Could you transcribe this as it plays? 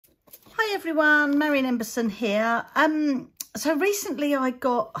everyone, Marion Emberson here. So recently I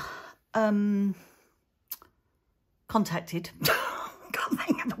got contacted, can't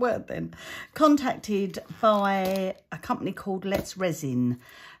think of the word then, contacted by a company called Resin,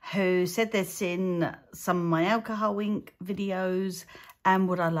 who said they'd seen some of my alcohol ink videos and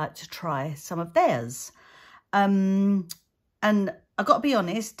would I like to try some of theirs. And I've got to be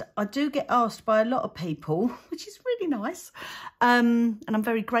honest, I do get asked by a lot of people, which is really nice, and I'm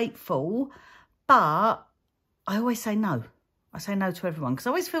very grateful, but I always say no. I say no to everyone because I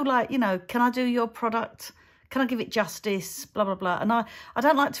always feel like, you know, can I do your product? Can I give it justice? Blah, blah, blah. And I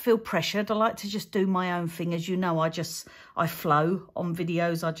don't like to feel pressured. I like to just do my own thing. As you know, I flow on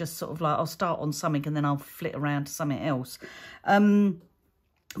videos. I just sort of like, I'll start on something and then I'll flit around to something else.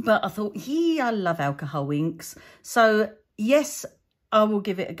 But I thought, yeah, I love alcohol inks. So yes, I will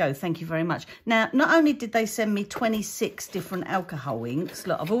give it a go. Thank you very much. Now, not only did they send me 26 different alcohol inks.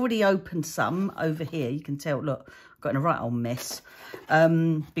 Look, I've already opened some over here. You can tell, look, I've got in a right old mess.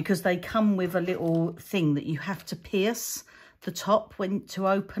 Because they come with a little thing that you have to pierce the top to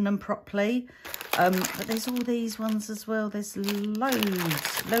open them properly. But there's all these ones as well. There's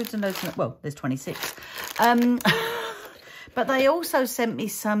loads and loads. Well, there's 26. But they also sent me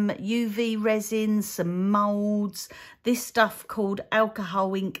some UV resin, some moulds, this stuff called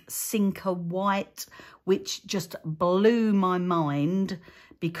Alcohol Ink Sinker White, which just blew my mind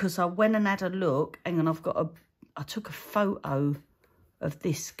because I went and had a look. Hang on, I took a photo of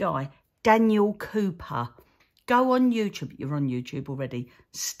this guy, Daniel Cooper. Go on YouTube. You're on YouTube already.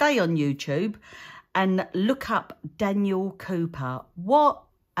 Stay on YouTube and look up Daniel Cooper. What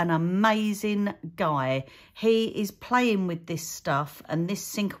an amazing guy. He is playing with this stuff and this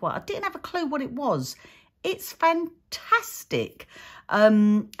sinker white. I didn't have a clue what it was. It's fantastic.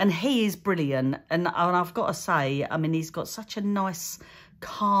 And he is brilliant. And I've got to say, I mean, he's got such a nice,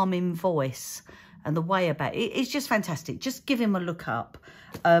 calming voice. And the way about it, it's just fantastic. Just give him a look up.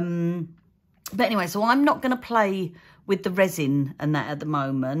 But anyway, so I'm not going to play with the resin and that at the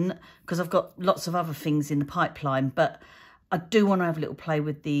moment because I've got lots of other things in the pipeline. But I do want to have a little play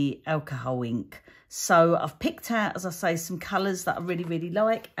with the alcohol ink. So I've picked out, as I say, some colours that I really, really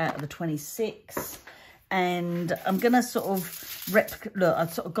like out of the 26. And I'm going to sort of look, I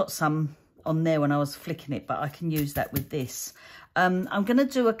sort of got some on there when I was flicking it, but I can use that with this. I'm going to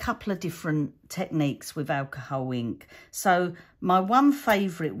do a couple of different techniques with alcohol ink. So my one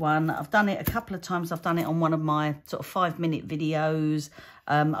favourite one, I've done it a couple of times. I've done it on one of my sort of 5-minute videos.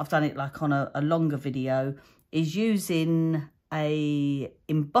 I've done it like on a longer video, is using a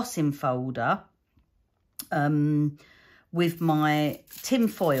embossing folder with my tin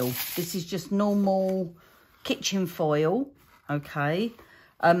foil. This is just normal kitchen foil, okay?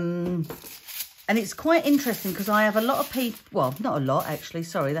 And it's quite interesting because I have a lot of people, well, not a lot actually,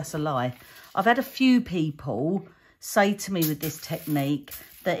 sorry, that's a lie. I've had a few people say to me with this technique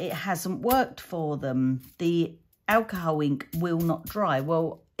that it hasn't worked for them. The alcohol ink will not dry.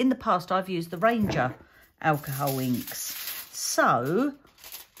 Well, in the past, I've used the Ranger alcohol inks. So,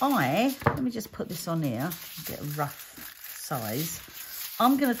 let me just put this on here, get a rough size.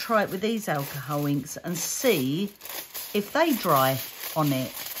 I'm going to try it with these alcohol inks and see if they dry on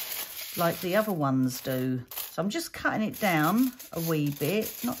it like the other ones do. So I'm just cutting it down a wee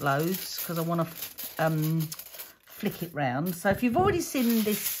bit, not loads, because I want to flick it round. So if you've already seen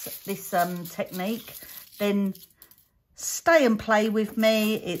this technique, then stay and play with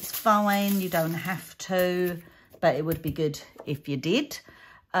me. It's fine, you don't have to, but it would be good if you did.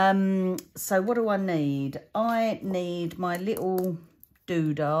 So what do I need? I need my little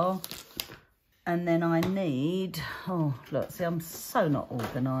doodah. And then I need, oh, look, see, I'm so not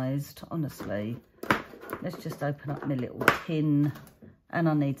organised, honestly. Let's just open up my little tin. And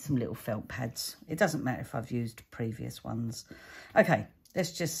I need some little felt pads. It doesn't matter if I've used previous ones. Okay,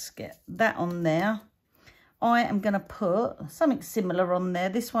 let's just get that on there. I am going to put something similar on there.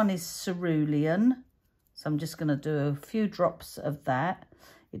 This one is cerulean. So I'm just going to do a few drops of that.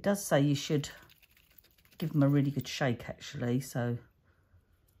 It does say you should give them a really good shake, actually. So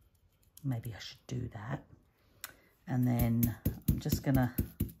maybe I should do that. And then I'm just going to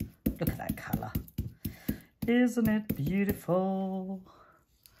look at that colour. Isn't it beautiful?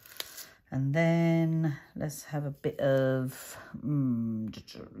 And then let's have a bit of,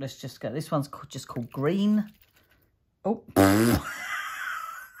 let's just go. This one's just called green. Oh.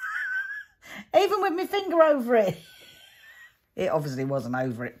 Even with my finger over it. It obviously wasn't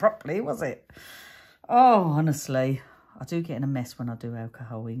over it properly, was it? Oh, honestly, I do get in a mess when I do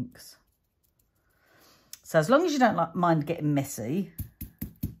alcohol inks. So as long as you don't mind getting messy,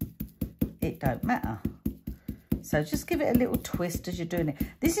 it don't matter. So just give it a little twist as you're doing it.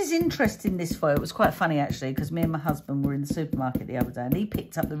 This is interesting, this foil. It was quite funny, actually, because me and my husband were in the supermarket the other day, and he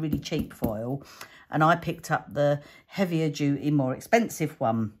picked up the really cheap foil, and I picked up the heavier duty, more expensive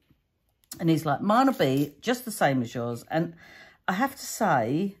one. And he's like, mine will be just the same as yours. And I have to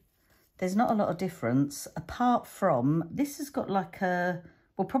say, there's not a lot of difference, apart from, this has got like a,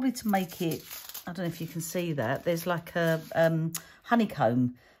 well, probably to make it, I don't know if you can see that, there's like a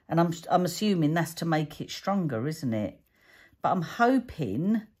honeycomb. And I'm assuming that's to make it stronger, isn't it? But I'm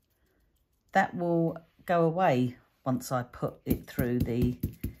hoping that will go away once I put it through the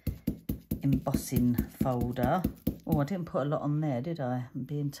embossing folder. Oh, I didn't put a lot on there, did I? I'm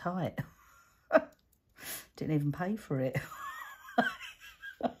being tight. Didn't even pay for it.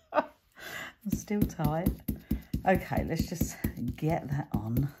 I'm still tight. Okay, let's just get that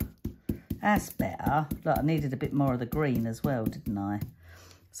on. That's better. Look, I needed a bit more of the green as well, didn't I?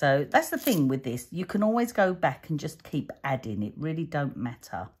 So that's the thing with this. You can always go back and just keep adding. It really don't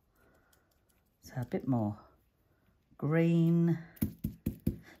matter. So a bit more green.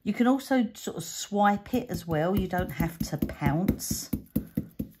 You can also sort of swipe it as well. You don't have to pounce.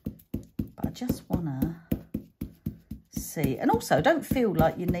 But I just want to see. And also, don't feel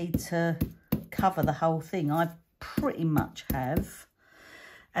like you need to cover the whole thing. I pretty much have.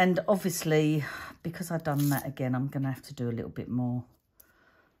 And obviously, because I've done that again, I'm going to have to do a little bit more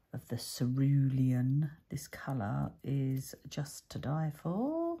of the cerulean. This colour is just to die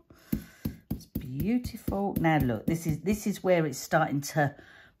for. It's beautiful. Now look, this is where it's starting to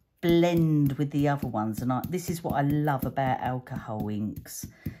blend with the other ones, and this is what I love about alcohol inks,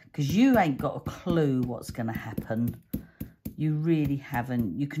 because you ain't got a clue what's going to happen. You really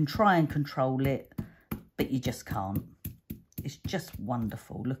haven't. You can try and control it, but you just can't. It's just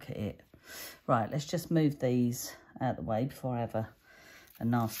wonderful. Look at it. Right, let's just move these out of the way before I have a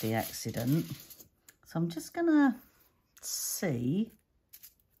nasty accident. So I'm just gonna see.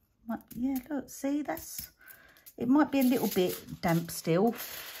 Yeah, look, see, it might be a little bit damp still,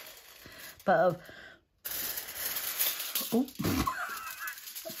 but oh,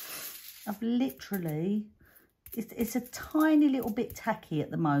 I've literally, it's a tiny little bit tacky at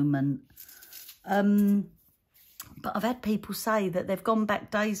the moment. But I've had people say that they've gone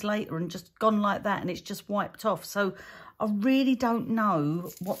back days later and just gone like that, and it's just wiped off. So I really don't know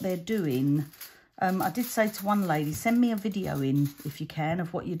what they're doing. I did say to one lady, send me a video in, if you can,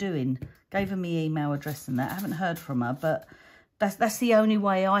 of what you're doing. Gave her my email address and that. I haven't heard from her, but that's the only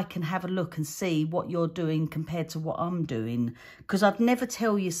way I can have a look and see what you're doing compared to what I'm doing. Because I'd never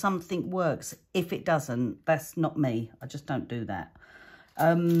tell you something works if it doesn't. That's not me. I just don't do that.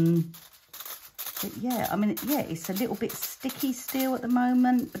 But yeah, I mean, yeah, it's a little bit sticky still at the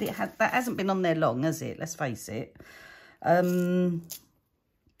moment, but that hasn't been on there long, has it? Let's face it.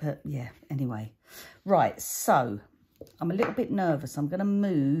 But yeah, anyway. Right, so I'm a little bit nervous. I'm going to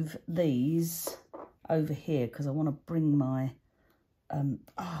move these over here because I want to bring my,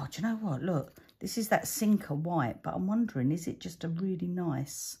 oh, do you know what? Look, this is that Sinker white, but I'm wondering, is it just a really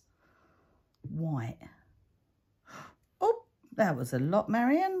nice white? Oh, that was a lot,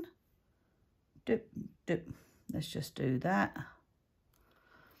 Marion. Dip, dip. Let's just do that.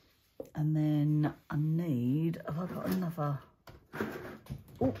 And then I need, have I got another?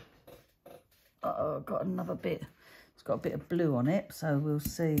 Oh, I've got another bit. It's got a bit of blue on it, so we'll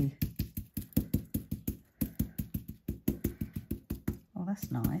see. Oh,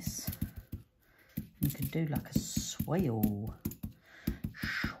 that's nice. You can do like a swirl.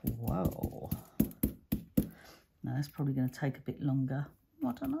 Swirl. No, that's probably going to take a bit longer.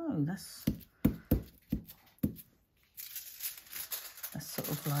 I don't know. That's sort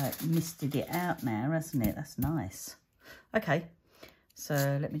of like misted it out now, hasn't it? That's nice. Okay,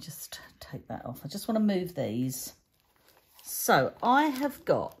 so let me just take that off. I just want to move these. So I've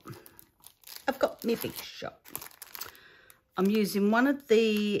got my Big Shot. I'm using one of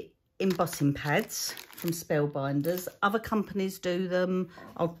the embossing pads from Spellbinders. Other companies do them.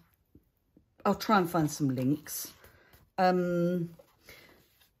 I'll try and find some links.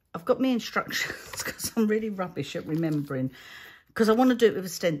 I've got my instructions because I'm really rubbish at remembering, because I want to do it with a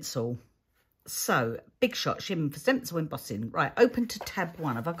stencil. So, Big Shot Shim for stencil embossing. Right, open to tab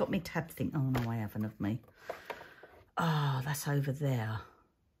 1. Have I got my tab thing? Oh, no, I haven't of me. Oh, that's over there.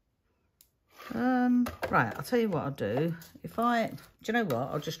 Right, I'll tell you what I'll do. Do you know what?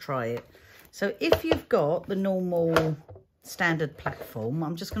 I'll just try it. So, if you've got the normal standard platform,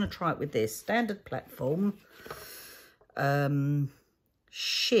 I'm just going to try it with this. Standard platform.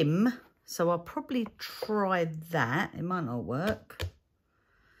 Shim. So I'll probably try that. It might not work.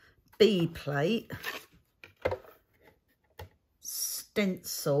 B plate.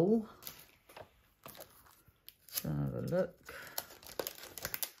 Stencil. So have a look.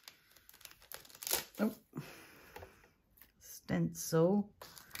 Oh. Stencil.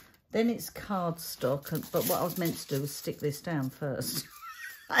 Then it's cardstock, but what I was meant to do was stick this down first.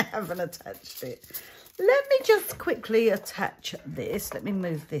 I haven't attached it. Let me just quickly attach this. Let me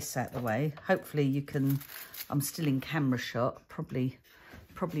move this out of the way. Hopefully you can, I'm still in camera shot. Probably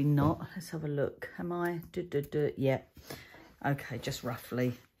not. Let's have a look. Am I? Yeah. Okay, just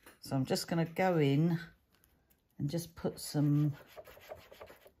roughly. So I'm just going to go in and just put some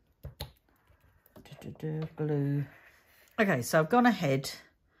glue. Okay, so I've gone ahead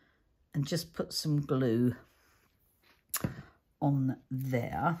and just put some glue on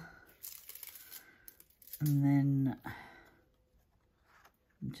there. And then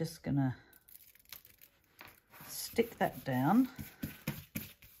I'm just going to stick that down.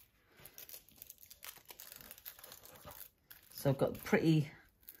 So I've got pretty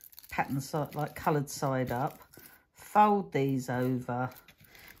pattern side, like coloured side up. Fold these over.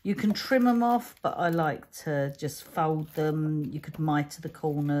 You can trim them off, but I like to just fold them. You could mitre the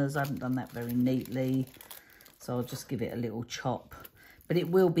corners. I haven't done that very neatly. So I'll just give it a little chop. But it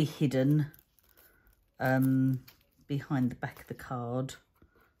will be hidden behind the back of the card.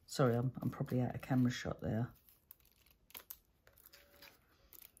 Sorry, I'm probably out of camera shot there.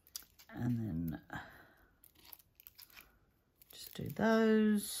 And then just do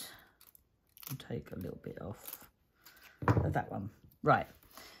those and take a little bit off of that one. Right,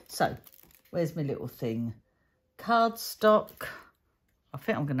 so where's my little thing? Cardstock. I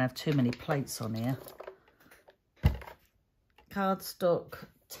think I'm going to have too many plates on here. Cardstock,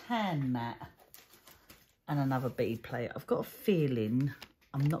 tan matte, and another bead plate. I've got a feeling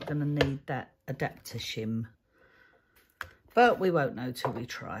I'm not going to need that adapter shim, but we won't know till we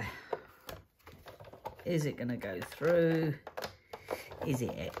try. Is it going to go through? Is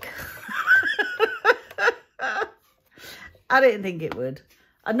it heck? I didn't think it would.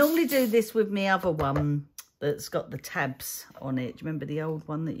 I normally do this with my other one that's got the tabs on it. Do you remember the old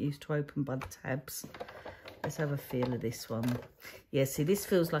one that used to open by the tabs? Let's have a feel of this one. Yeah, see, this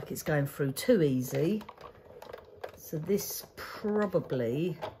feels like it's going through too easy. So this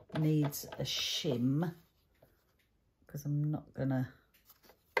probably needs a shim, because I'm not gonna...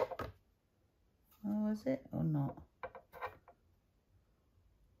 Oh, is it or not?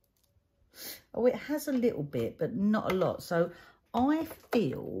 Oh, it has a little bit, but not a lot. So I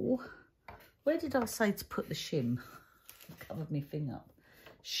feel... Where did I say to put the shim? I covered my thing up.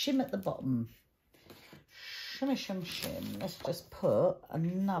 Shim at the bottom. Shimmy, shim, shim. Let's just put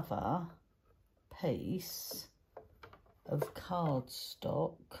another piece of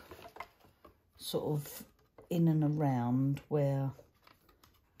cardstock sort of in and around where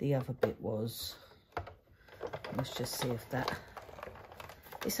the other bit was. Let's just see if that...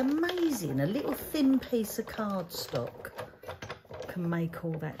 It's amazing. A little thin piece of cardstock can make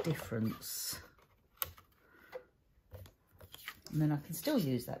all that difference. And then I can still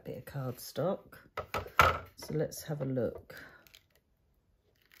use that bit of cardstock. So let's have a look.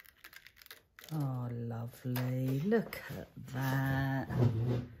 Oh, lovely. Look at that.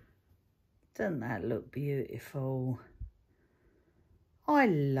 Doesn't that look beautiful? I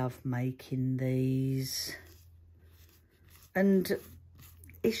love making these. And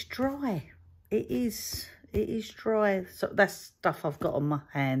it's dry. It is dry. So that's stuff I've got on my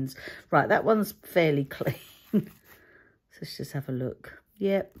hands. Right, that one's fairly clean. So let's just have a look.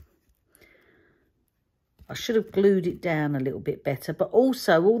 Yep. I should have glued it down a little bit better, but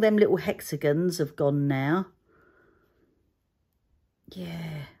also all them little hexagons have gone now.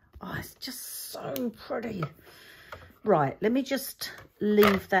 Yeah. Oh, it's just so pretty. Right, let me just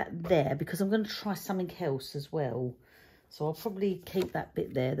leave that there because I'm going to try something else as well. So I'll probably keep that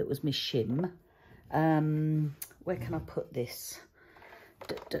bit there that was my shim. Where can I put this?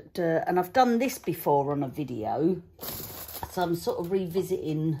 And I've done this before on a video. So I'm sort of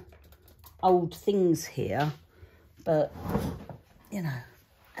revisiting old things here. But, you know,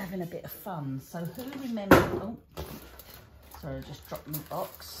 having a bit of fun. So who remembers... Oh, sorry, I just dropped my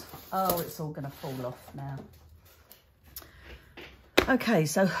box. Oh, it's all going to fall off now. Okay,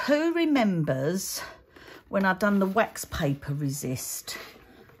 so who remembers when I've done the wax paper resist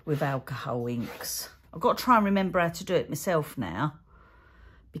with alcohol inks? I've got to try and remember how to do it myself now,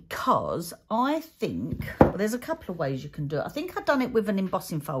 because I think, well, there's a couple of ways you can do it. I think I've done it with an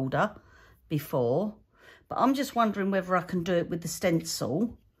embossing folder before, but I'm just wondering whether I can do it with the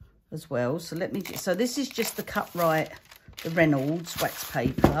stencil as well. So let me, so this is just the Cut Right, the Reynolds wax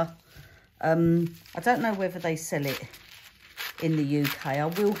paper. I don't know whether they sell it in the UK. I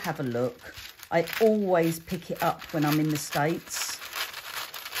will have a look. I always pick it up when I'm in the States.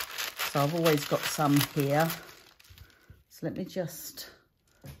 So I've always got some here. So let me just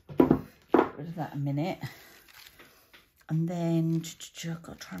get rid of that a minute. And then I've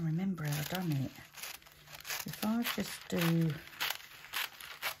got to try and remember how I've done it. If I just do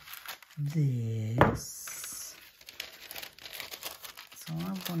this, so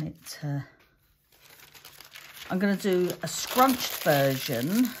I want it to, I'm going to do a scrunched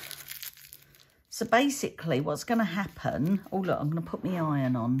version. So basically what's going to happen, oh look, I'm going to put my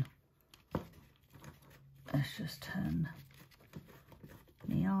iron on. Let's just turn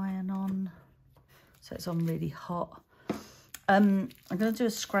my iron on so it's on really hot. I'm going to do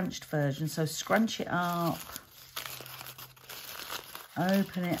a scrunched version, so scrunch it up,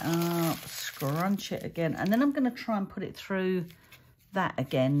 open it up, scrunch it again, and then I'm going to try and put it through that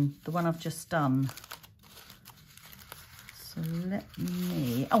again, the one I've just done. So let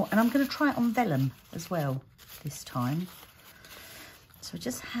me, oh, and I'm going to try it on vellum as well this time. So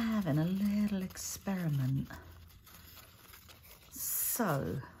just having a little experiment.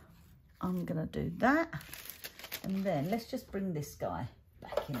 So I'm going to do that. And then let's just bring this guy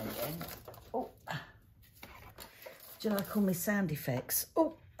back in again. Oh, do you like all my sound effects?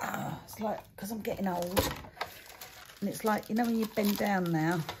 Oh, it's like, because I'm getting old. And it's like, you know, when you bend down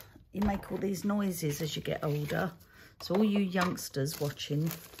now, you make all these noises as you get older. So all you youngsters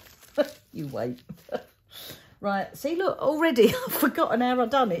watching, you wait. Right, see, look, already I've forgotten how I've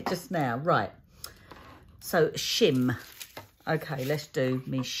done it just now. Right, so shim. Okay, let's do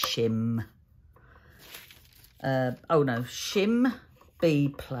me shim. Oh no, shim B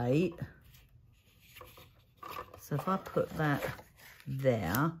plate. So if I put that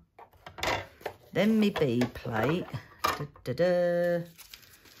there, then me B plate,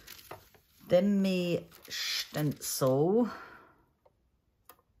 then me stencil,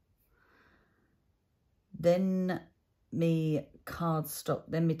 then me cardstock,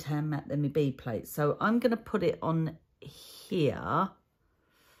 then me tan mat, then me B plate. So I'm going to put it on here.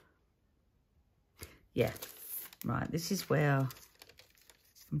 Yeah, right. This is where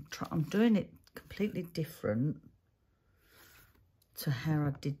I'm doing it completely different to how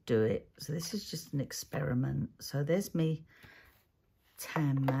I did do it. So this is just an experiment. So there's me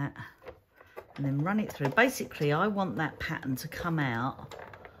tan mat, and then run it through. Basically, I want that pattern to come out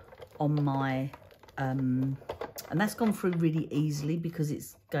on my, and that's gone through really easily because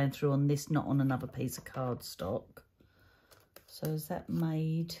it's going through on this, not on another piece of cardstock. So has that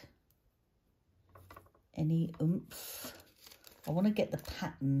made any oomph? I want to get the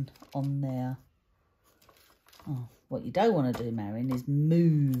pattern on there. Oh, what you don't want to do, Marion, is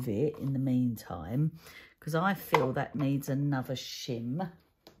move it in the meantime, because I feel that needs another shim.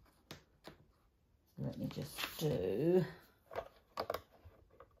 Let me just do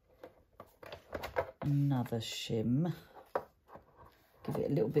another shim. Give it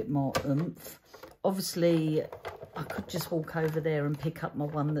a little bit more oomph. Obviously, I could just walk over there and pick up my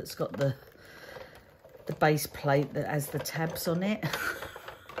one that's got the base plate that has the tabs on it.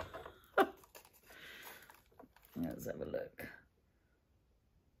 Let's have a look.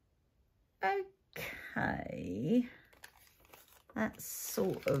 Okay. That's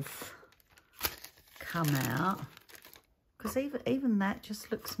sort of come out, because even that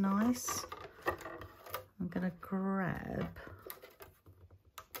just looks nice. I'm going to grab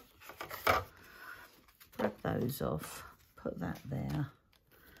those off, put that there,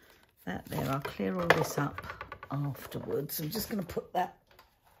 that there. I'll clear all this up afterwards. I'm just going to put that,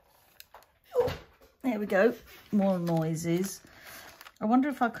 oh, there we go, more noises. I wonder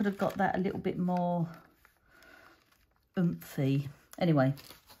if I could have got that a little bit more oomphy. Anyway,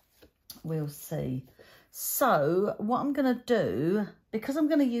 we'll see. So what I'm going to do, because I'm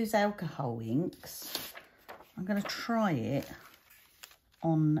going to use alcohol inks, I'm going to try it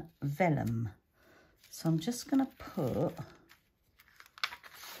on vellum. So I'm just going to put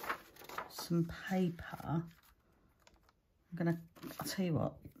some paper. I'm going to, I'll tell you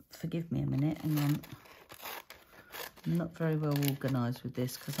what, forgive me a minute, hang on. I'm not very well organised with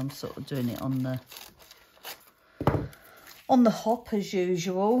this because I'm sort of doing it on the hop as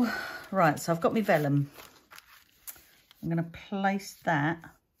usual. Right, so I've got my vellum. I'm going to place that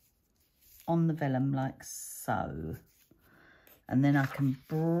on the vellum like so. And then I can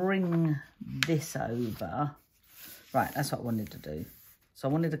bring this over. Right, that's what I wanted to do. So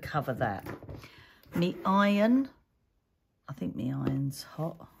I wanted to cover that. Me iron. I think my iron's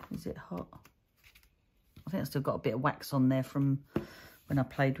hot. Is it hot? I think I've still got a bit of wax on there from when I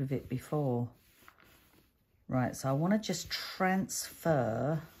played with it before. Right, so I want to just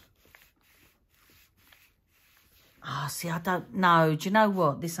transfer. Ah, see, I don't know. Do you know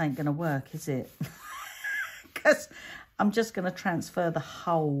what? This ain't going to work, is it? Because I'm just going to transfer the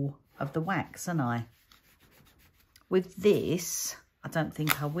whole of the wax, aren't I? With this, I don't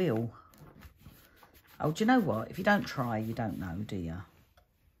think I will. Oh, do you know what? If you don't try, you don't know, do you?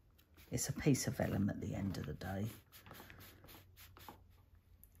 It's a piece of vellum at the end of the day.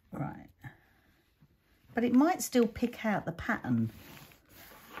 Right. But it might still pick out the pattern.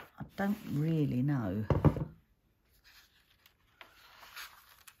 I don't really know.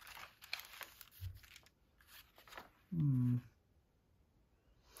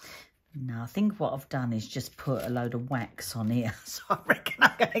 No, I think what I've done is just put a load of wax on here. So I reckon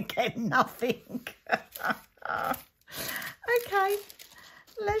I'm going to get nothing. Okay,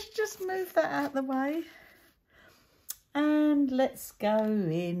 let's just move that out of the way. And let's go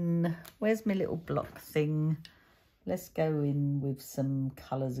in. Where's my little block thing? Let's go in with some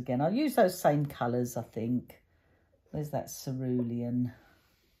colours again. I'll use those same colours, I think. Where's that cerulean?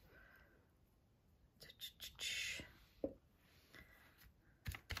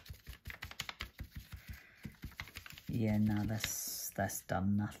 Yeah, no, that's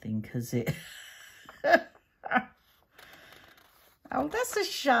done nothing, has it? Oh, that's a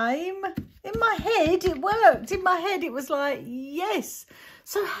shame. In my head, it worked. In my head, it was like, yes.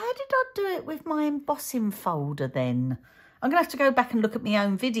 So how did I do it with my embossing folder then? I'm going to have to go back and look at my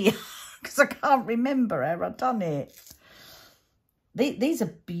own video because I can't remember how I've done it. These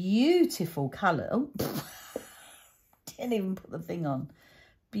are beautiful colours. Oh, didn't even put the thing on.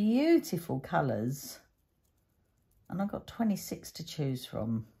 Beautiful colours. And I've got 26 to choose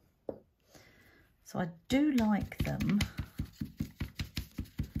from. So I do like them.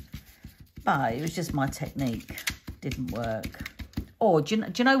 But it was just my technique. Didn't work. Or do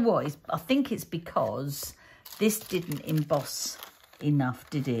you know what? I think it's because this didn't emboss enough,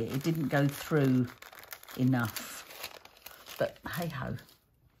 did it? It didn't go through enough. But hey ho.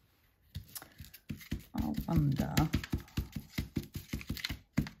 I wonder.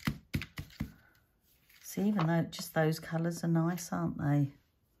 See, even though just those colours are nice, aren't they?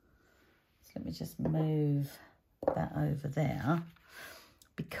 So let me just move that over there.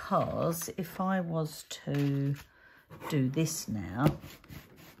 Because if I was to do this now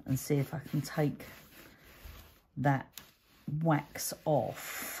and see if I can take that wax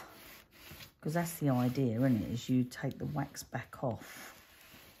off, because that's the idea, isn't it? Is you take the wax back off.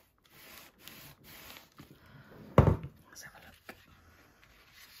 Let's have a look.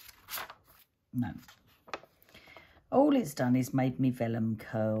 No. All it's done is made me vellum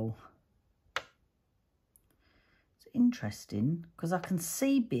curl. It's interesting because I can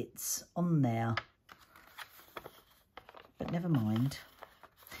see bits on there. But never mind.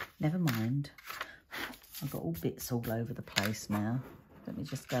 Never mind. I've got all bits all over the place now. Let me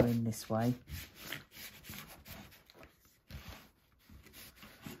just go in this way.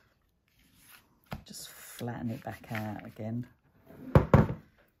 Just flatten it back out again.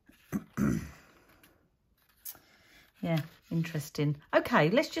 Yeah, interesting. Okay,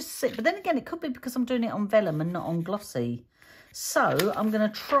 let's just see. But then again, it could be because I'm doing it on vellum and not on glossy. So I'm going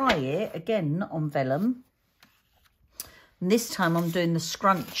to try it again on vellum. And this time I'm doing the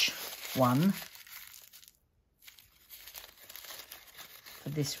scrunch one for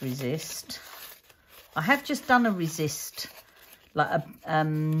this resist. I have just done a resist, like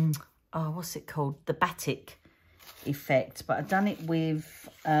a, oh, what's it called? The batik effect. But I've done it with,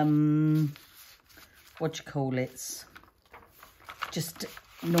 what do you call it? Just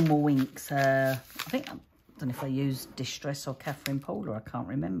normal inks. I think, I don't know if I used Distress or Catherine Paula, I can't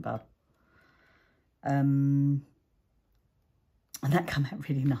remember. And that came out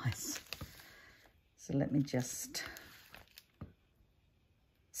really nice. So let me just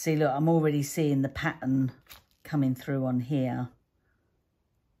see, look, I'm already seeing the pattern coming through on here,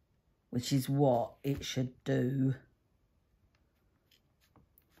 which is what it should do.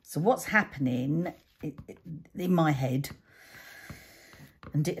 So what's happening in my head,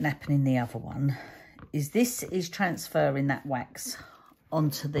 and didn't happen in the other one, is this is transferring that wax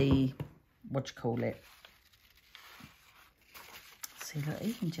onto the, what do you call it? See, look,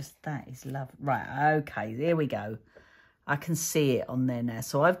 even just that is lovely. Right, okay, there we go. I can see it on there now.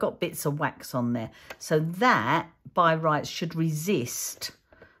 So I've got bits of wax on there. So that, by rights, should resist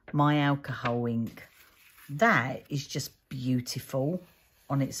my alcohol ink. That is just beautiful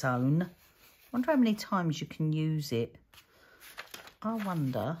on its own. I wonder how many times you can use it. I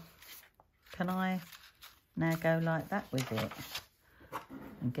wonder, can I now go like that with it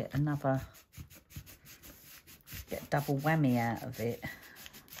and get another, get double whammy out of it?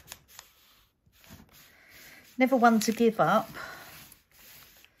 Never one to give up.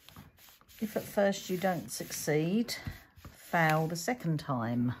 If at first you don't succeed, fail the second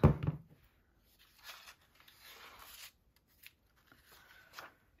time.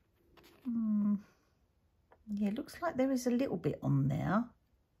 Yeah, it looks like there is a little bit on there.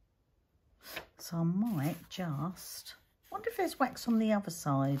 So I might just... wonder if there's wax on the other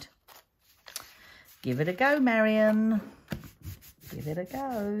side. Give it a go, Marion. Give it a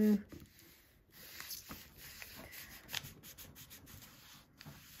go.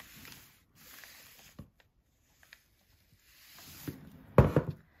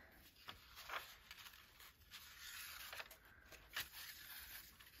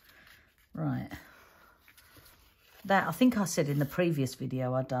 Right. That, I think I said in the previous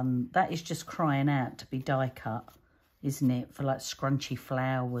video I done, that is just crying out to be die cut, isn't it? For like scrunchy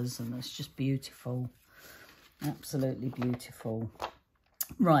flowers, and it's just beautiful. Absolutely beautiful.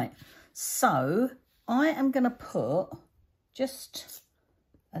 Right, so I am going to put just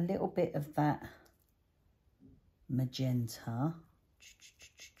a little bit of that magenta.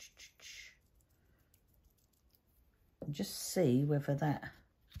 And just see whether that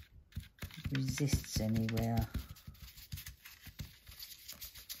resists anywhere.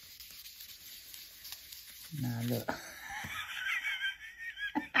 No, look.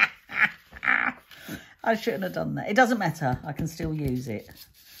 I shouldn't have done that. It doesn't matter. I can still use it.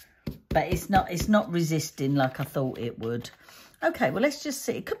 But it's not resisting like I thought it would. Okay, well, let's just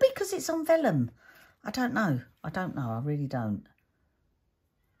see. It could be because it's on vellum. I don't know. I really don't.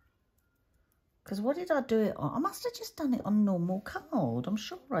 Because what did I do it on? I must have just done it on normal card. I'm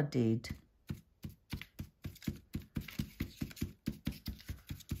sure I did.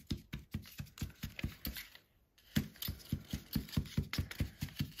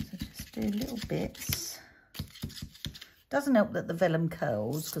 Do little bits. Doesn't help that the vellum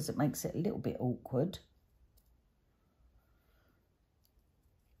curls because it makes it a little bit awkward.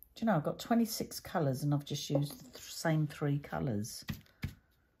 Do you know, I've got 26 colours and I've just used the same 3 colours.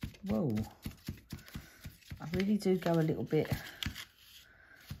 Whoa. I really do go a little bit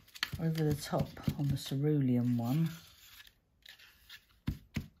over the top on the cerulean one.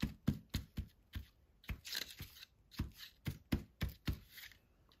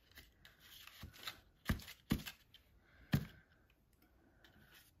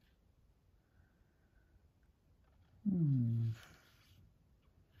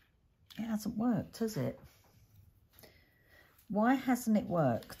 It hasn't worked, has it? Why hasn't it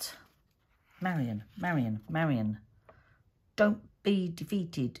worked? Marion. Don't be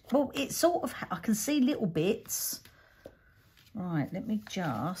defeated. Well, it's sort of, I can see little bits. Right, let me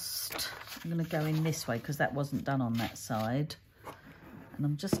just, I'm going to go in this way because that wasn't done on that side. And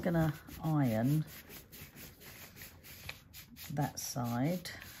I'm just going to iron that side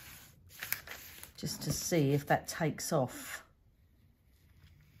just to see if that takes off.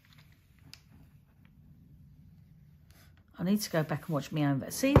 I need to go back and watch my own.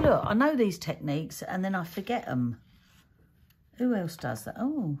 See, look, I know these techniques and then I forget them. Who else does that?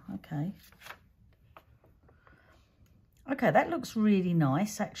 Oh, okay. Okay, that looks really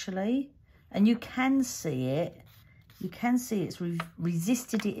nice, actually. And you can see it. You can see it's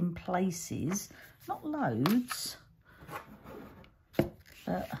resisted it in places. Not loads.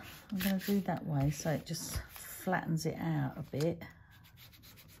 But I'm going to do that way so it just flattens it out a bit.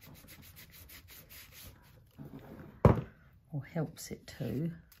 Or helps it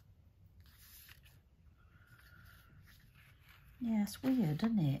to. Yeah, it's weird,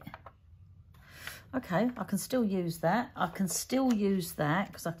 isn't it? Okay, I can still use that. I can still use that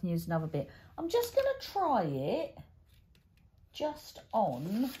because I can use another bit. I'm just going to try it just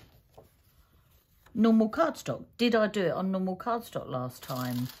on normal cardstock. Did I do it on normal cardstock last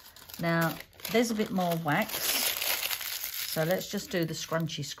time? Now, there's a bit more wax. So let's just do the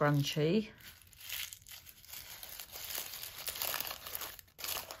scrunchy.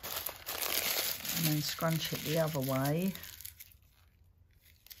 And then scrunch it the other way.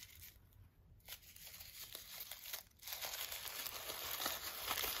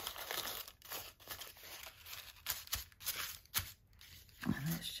 And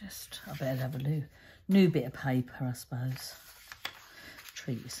it's just, I better have a new bit of paper, I suppose.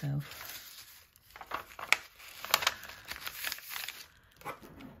 Treat yourself.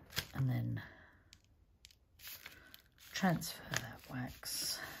 And then transfer that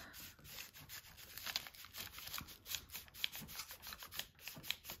wax.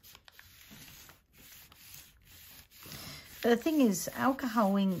 The thing is,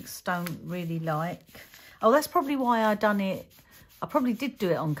 alcohol inks don't really like... Oh, that's probably why I done it. I probably did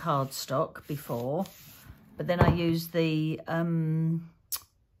do it on cardstock before, but then I used the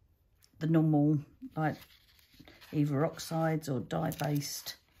normal, like, either oxides or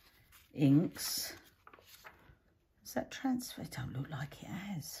dye-based inks. Does that transfer? It don't look like it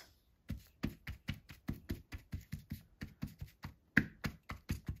has.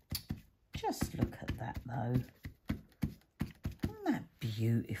 Just look at that, though.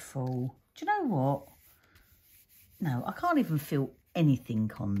 beautiful. Do you know what? No, I can't even feel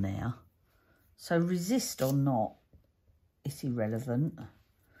anything on there. So resist or not, it's irrelevant.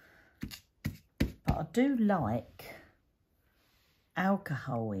 But I do like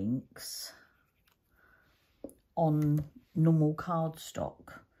alcohol inks on normal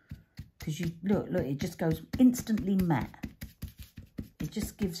cardstock. Because you look, it just goes instantly matte. It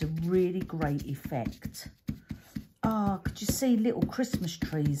just gives a really great effect. Ah, could you see little Christmas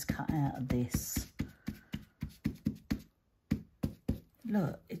trees cut out of this?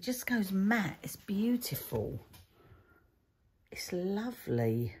 Look, it just goes matte. It's beautiful. It's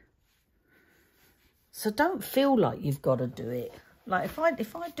lovely. So don't feel like you've got to do it. Like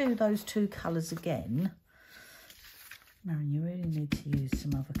if I do those two colours again, Marion, you really need to use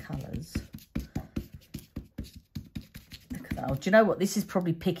some other colours. Look at that. Oh, do you know what? This is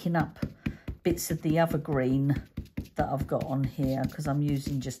probably picking up bits of the other green that I've got on here because I'm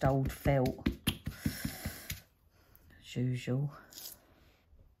using just old felt as usual.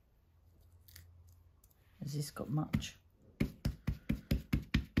 Has this got much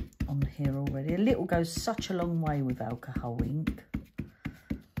on here already? A little goes such a long way with alcohol ink.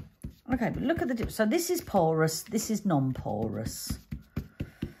 Okay, but look at the difference. So this is porous, this is non-porous.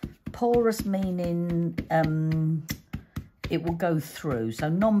 Porous meaning it will go through. So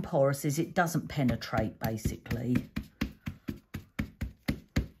non-porous is it doesn't penetrate, basically.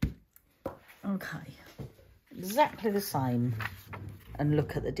 Okay, exactly the same. And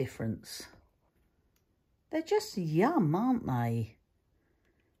look at the difference. They're just yum, aren't they?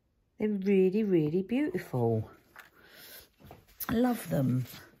 They're really, really beautiful. I love them.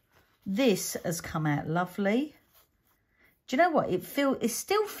 This has come out lovely. Do you know what? It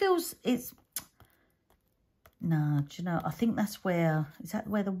still feels, no, do you know, I think that's where, is that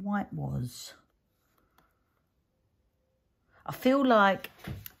where the white was? I feel like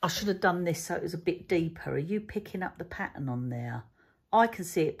I should have done this so it was a bit deeper. Are you picking up the pattern on there? I can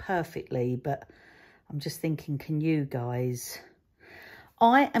see it perfectly, but I'm just thinking, can you guys?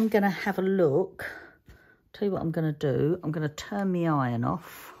 I am going to have a look. Tell you what I'm going to do. I'm going to turn my iron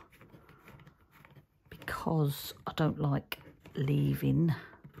off because I don't like leaving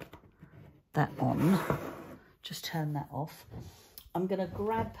that on. Just turn that off. I'm going to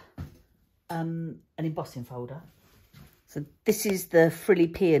grab an embossing folder. So this is the Frilly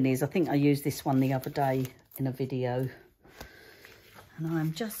Peonies. I think I used this one the other day in a video. And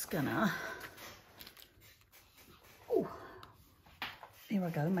I'm just going to... Here I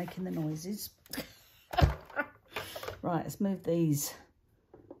go, making the noises. Right, let's move these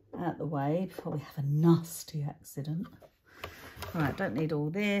out the way before we have a nasty accident. Right, don't need all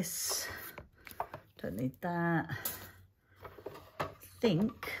this. Don't need that.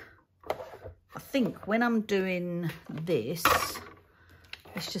 I think when I'm doing this,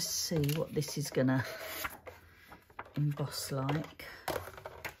 let's just see what this is gonna emboss like.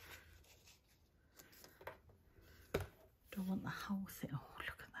 Do I want the whole thing? Oh,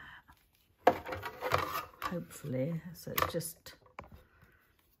 look at that. Hopefully, so it's just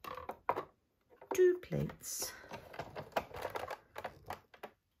 2 plates.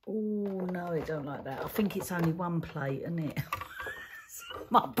 Oh, no, I don't like that. I think it's only 1 plate, isn't it?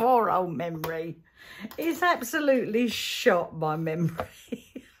 My poor old memory. It's absolutely shot, my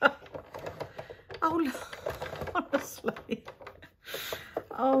memory. Oh, honestly.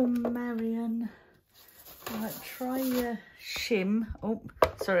 Oh, Marion. Right, try your shim. Oh,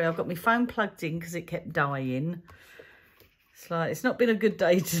 sorry, I've got my phone plugged in because it kept dying. It's like, it's not been a good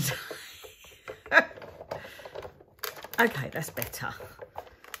day today. Okay, that's better.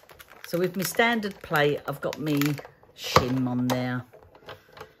 So with my standard plate, I've got me shim on there.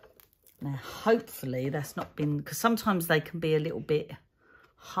 Now, hopefully that's not been, because sometimes they can be a little bit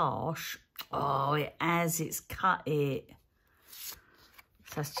harsh. Oh, it has, it's cut it.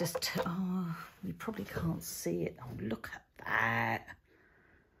 So that's just, oh, you probably can't see it. Oh, look at that.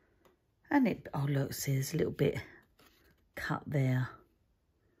 And it, oh, look, see, there's a little bit cut there.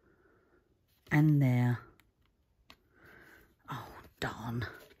 And there. Oh, darn.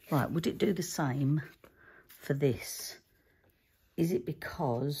 Right, would it do the same for this? Is it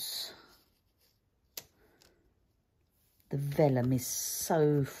because the vellum is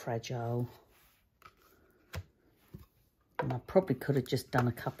so fragile? And I probably could have just done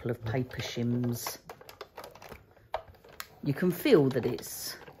a couple of paper shims. You can feel that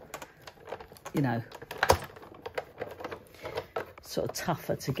it's, you know, sort of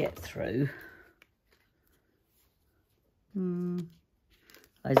tougher to get through.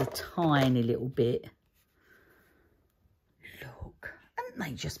 There's a tiny little bit. Look, aren't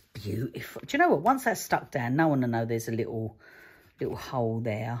they just beautiful? Do you know what? Once that's stuck down, no one will know there's a little little hole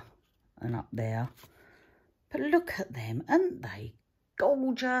there and up there. But look at them, aren't they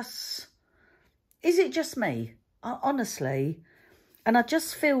gorgeous? Is it just me? Honestly. And I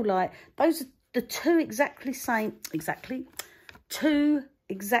just feel like those are the two exact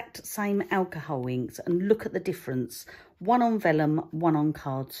same alcohol inks. And look at the difference. One on vellum, one on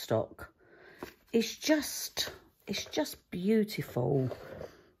cardstock. It's just beautiful.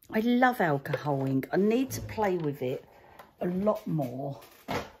 I love alcohol ink. I need to play with it a lot more.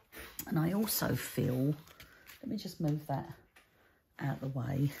 And I also feel, let me just move that out of the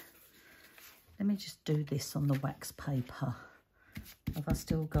way. Let me just do this on the wax paper. Have I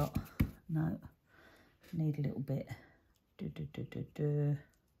still got, no, need a little bit.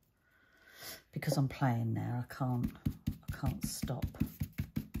 Because I'm playing now, I can't stop.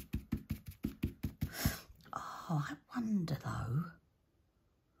 Oh, I wonder though.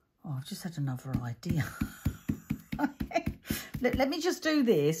 Oh, I've just had another idea. Let me just do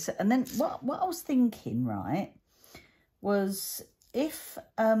this, and then what I was thinking, right, was if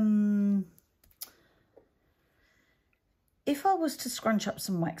I was to scrunch up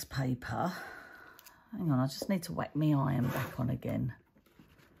some wax paper, hang on, I just need to whack my iron back on again.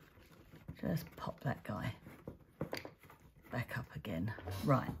 Just pop that guy back up again.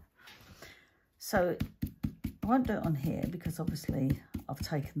 Right. So I won't do it on here because obviously I've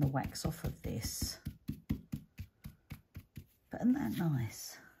taken the wax off of this. But isn't that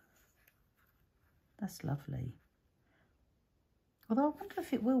nice? That's lovely. Although I wonder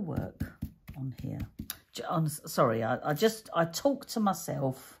if it will work on here. Sorry, I talked to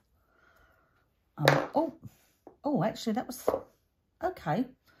myself. Oh, actually that was, okay.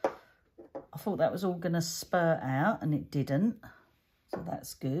 I thought that was all going to spurt out and it didn't. So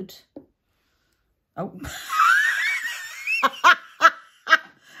that's good. Oh.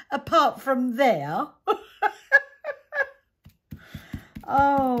 Apart from there.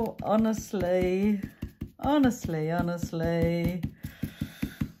 Oh, honestly. I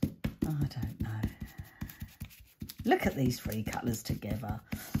don't know. Look at these three colours together.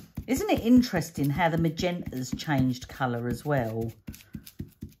 Isn't it interesting how the magenta's changed colour as well?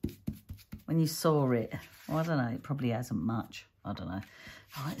 When you saw it. Well, I don't know, it probably hasn't much. I don't know.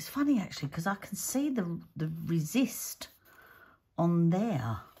 Oh, it's funny actually because I can see the resist on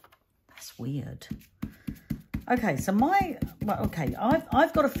there. That's weird. Okay, so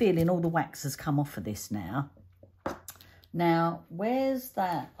I've got a feeling all the wax has come off of this now. Now, where's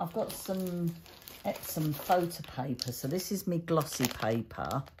that? I've got some Epsom photo paper. So this is my glossy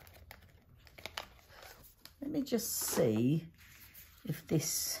paper. Let me just see if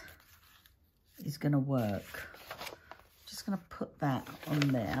this is going to work. Just going to put that on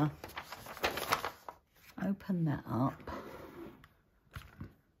there. Open that up.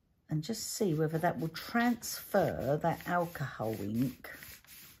 And just see whether that will transfer that alcohol ink.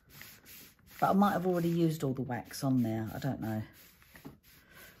 But I might have already used all the wax on there. I don't know.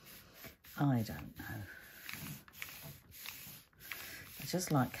 I don't know. I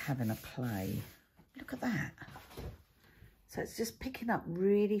just like having a play. Look at that. So it's just picking up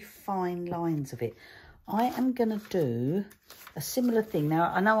really fine lines of it. I am going to do a similar thing.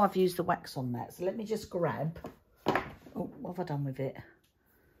 Now, I know I've used the wax on that. So let me just grab. Oh, what have I done with it?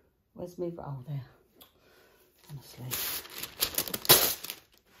 Where's me? Oh, there. Honestly.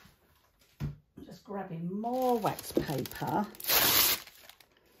 Just grabbing more wax paper.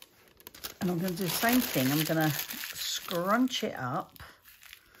 And I'm going to do the same thing. I'm going to scrunch it up.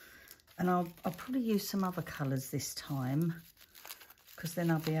 And I'll probably use some other colours this time. Because then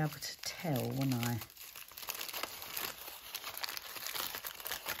I'll be able to tell, won't I?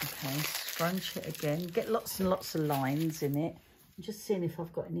 Okay, scrunch it again. Get lots and lots of lines in it. I'm just seeing if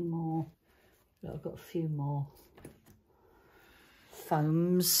I've got any more. Look, I've got a few more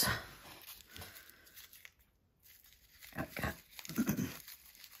foams. Okay.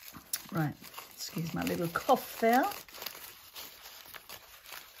 Right, excuse my little cough there.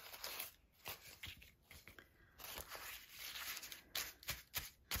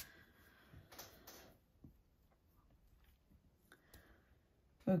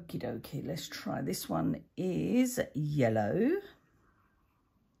 Okie dokie, let's try. This one is yellow.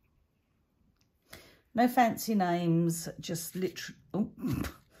 No fancy names, just literally.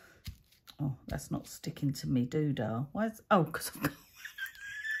 Oh, that's not sticking to me doodah. Why is, oh, because I've got...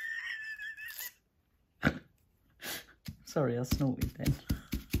 Sorry, I snorted then.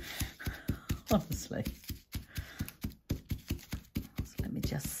 Honestly. So let me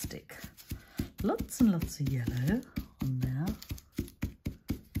just stick lots and lots of yellow on there.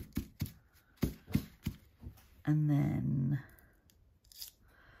 And then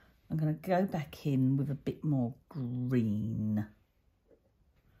I'm going to go back in with a bit more green.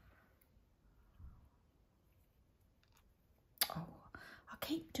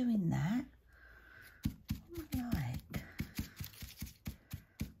 keep doing that. What am I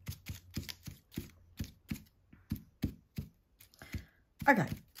like? Okay.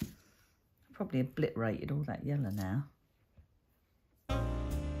 Probably obliterated all that yellow now.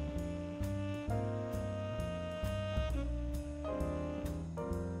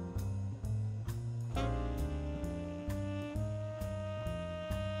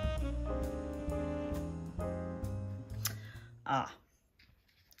 Ah,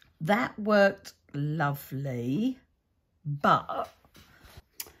 that worked lovely, but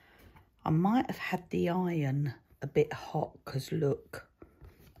I might have had the iron a bit hot because look,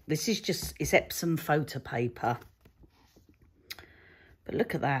 this is just, it's Epsom photo paper. But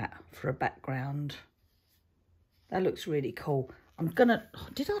look at that for a background. That looks really cool. I'm gonna,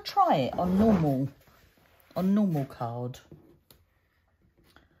 did I try it on normal card?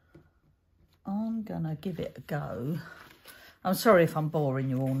 I'm gonna give it a go. I'm sorry if I'm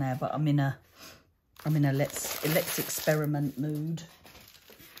boring you all now, but I'm in a let's experiment mood.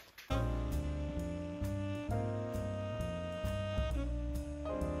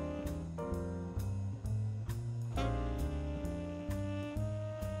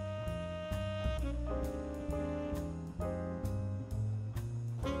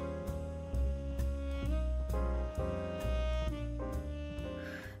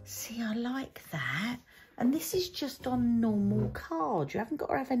 See, I like that. And this is just on normal card. You haven't got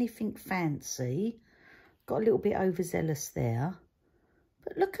to have anything fancy. Got a little bit overzealous there.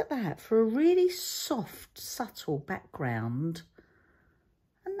 But look at that. For a really soft, subtle background.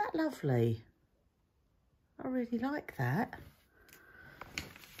 Isn't that lovely? I really like that.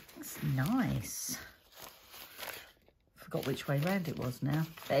 That's nice. Forgot which way round it was now.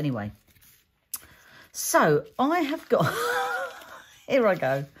 But anyway. So, I have got... Here I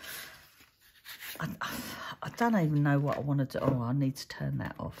go. I don't even know what I want to do. Oh, I need to turn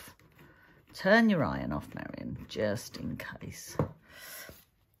that off. Turn your iron off, Marion, just in case.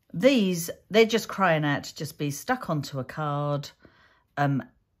 These, they're just crying out to just be stuck onto a card and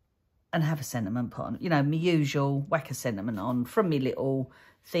have a sentiment put on. You know, my usual, whack a sentiment on from me little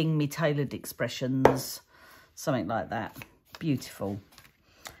thing, me tailored expressions, something like that. Beautiful.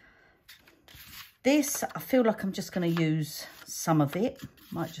 This, I feel like I'm just going to use some of it.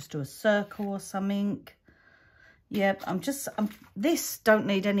 Might just do a circle or something. Yep, this don't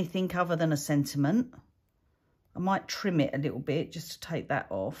need anything other than a sentiment. I might trim it a little bit just to take that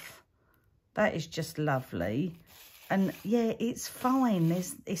off. That is just lovely. And yeah, it's fine.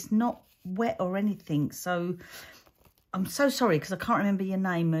 It's not wet or anything. So I'm so sorry because I can't remember your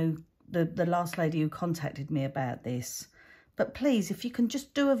name, the last lady who contacted me about this. But please, if you can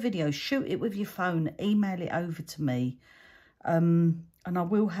just do a video, shoot it with your phone, email it over to me. And I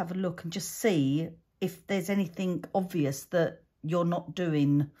will have a look and just see if there's anything obvious that you're not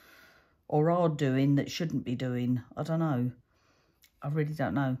doing or are doing that shouldn't be doing. I don't know. I really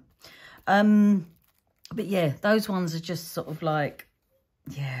don't know. But yeah, those ones are just sort of like,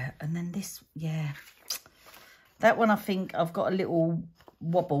 yeah. And then this, yeah. That one, I think I've got a little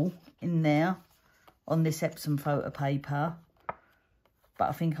wobble in there on this Epsom photo paper. But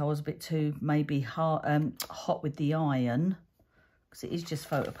I think I was a bit too maybe hot with the iron. Because it is just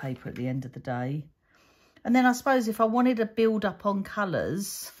photo paper at the end of the day. And then I suppose if I wanted to build up on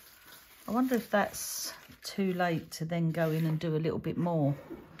colours, I wonder if that's too late to then go in and do a little bit more.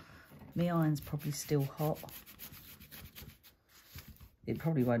 My iron's probably still hot. It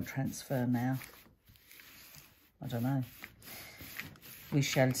probably won't transfer now. I don't know. We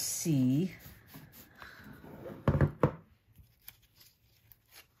shall see.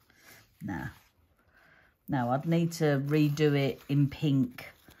 Nah. No, I'd need to redo it in pink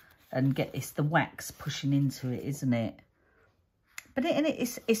and it's the wax pushing into it, isn't it? But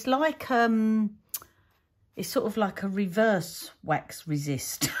it's like it's sort of like a reverse wax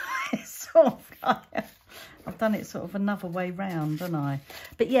resist. It's sort of like, I've done it sort of another way round, don't I?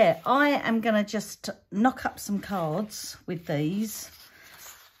 But yeah, I am gonna just knock up some cards with these,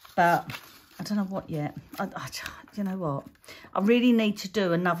 but I don't know what yet. You know what? I really need to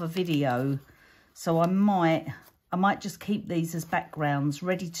do another video. So I might just keep these as backgrounds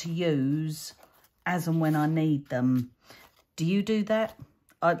ready to use as and when I need them. Do you do that?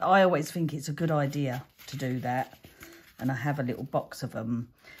 I always think it's a good idea to do that. And I have a little box of them.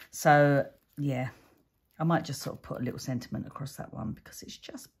 So, yeah, I might just sort of put a little sentiment across that one because it's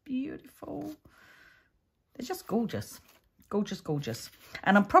just beautiful. They're just gorgeous. Gorgeous, gorgeous.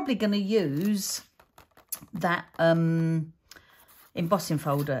 And I'm probably going to use that embossing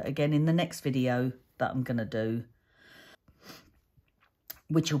folder again in the next video that I'm going to do,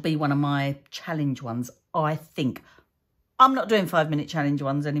 which will be one of my challenge ones, I think. I'm not doing 5-minute challenge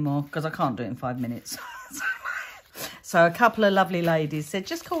ones anymore because I can't do it in 5 minutes. So a couple of lovely ladies said,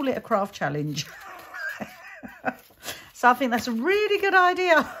 just call it a craft challenge. So I think that's a really good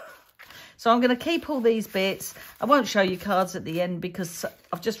idea. So I'm going to keep all these bits. I won't show you cards at the end because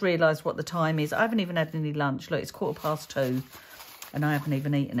I've just realised what the time is. I haven't even had any lunch. Look, it's 2:15 and I haven't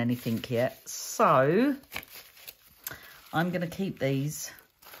even eaten anything yet. So I'm going to keep these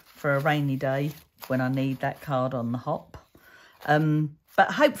for a rainy day when I need that card on the hop.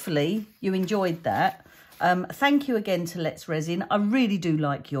 But hopefully you enjoyed that. Thank you again to Let's Resin. I really do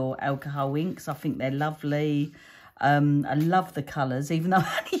like your alcohol inks. I think they're lovely. I love the colours, even though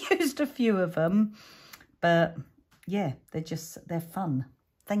I only used a few of them. But yeah, they're fun.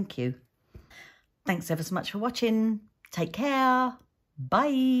 Thank you. Thanks ever so much for watching. Take care.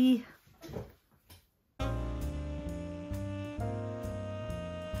 Bye.